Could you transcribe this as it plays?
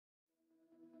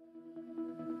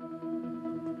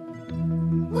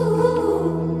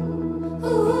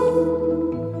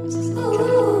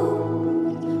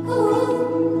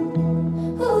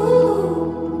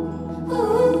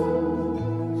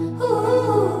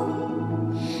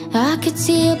could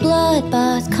see a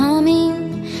bloodbath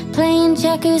coming, playing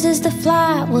checkers as the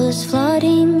flight was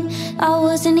flooding. I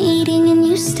wasn't eating and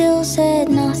you still said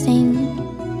nothing.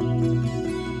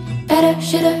 Better,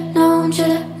 should've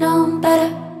known better.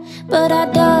 But I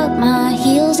dug my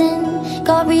heels in,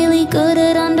 got really good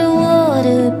at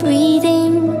underwater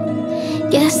breathing.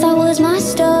 Guess that was my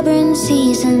stubborn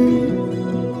season.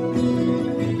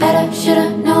 Better,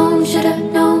 should've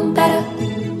known better.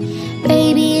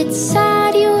 Baby, it's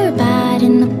sad you're bad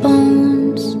in the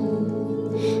bones,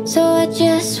 so I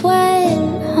just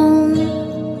went home.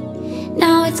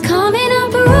 Now it's coming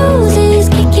up roses,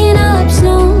 kicking up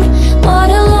snow. What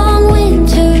a long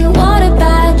winter, what a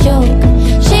bad joke.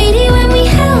 Shady when we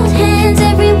held hands,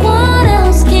 everyone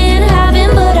else can have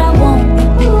him, but I won't.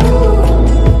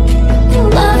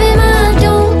 Love him, I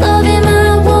don't, love him,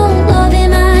 I won't. Love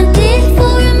him, I did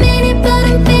for a minute, but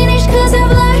I'm finished cause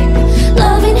I've learned.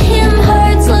 Loving him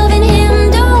hurts, loving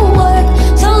him don't work,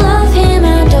 so love him, I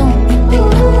don't.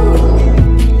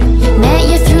 Met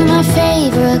you through my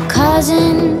favorite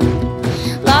cousin,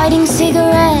 lighting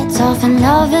cigarettes off an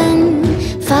oven.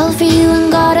 Fell for you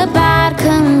and got a bad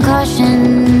concussion.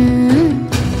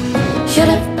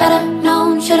 Should've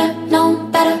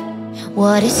known better.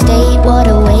 What a state, what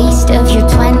a waste of your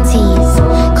 20s.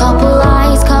 Couple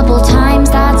lies, couple times,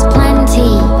 that's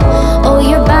plenty. Oh,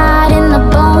 you're bad in the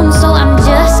bones, so I'm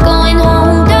just going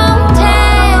home. Don't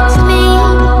text me.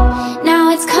 Now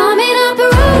it's coming up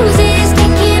roses,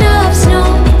 kicking up snow.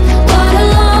 What a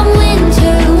long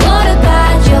winter, what a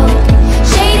bad joke.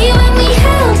 Shady when we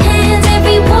held hands,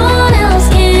 everyone else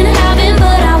can have him,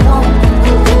 but I won't.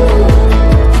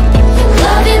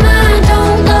 Love him, I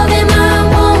don't, love him, I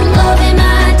won't. Love him,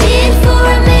 I did for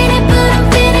a minute, but I'm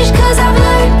finished cause I've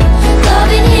learned.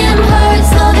 Loving him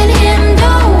hurts, loving him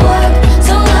don't work,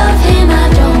 so love him, I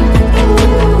don't.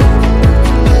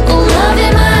 Oh, love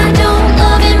him, I don't,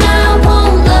 love him, I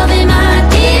won't. Love him, I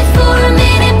did for a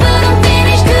minute, but I'm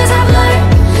finished cause I've learned.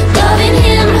 Loving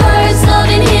him hurts,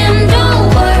 loving him don't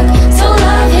work, so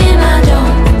love him, I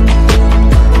don't.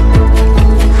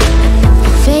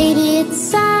 Baby, it's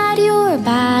sad you're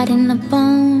bad in the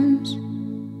bones,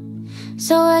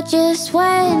 so I just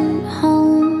went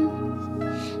home.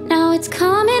 Now it's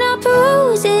coming up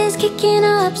roses, kicking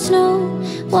up snow.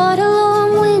 What a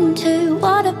long winter,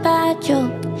 what a bad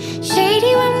joke.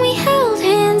 Shady when we held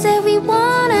hands,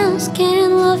 everyone else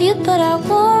can love you, but I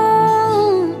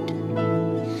won't.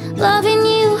 Loving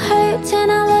you hurts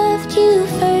and I loved you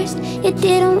first. It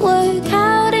didn't work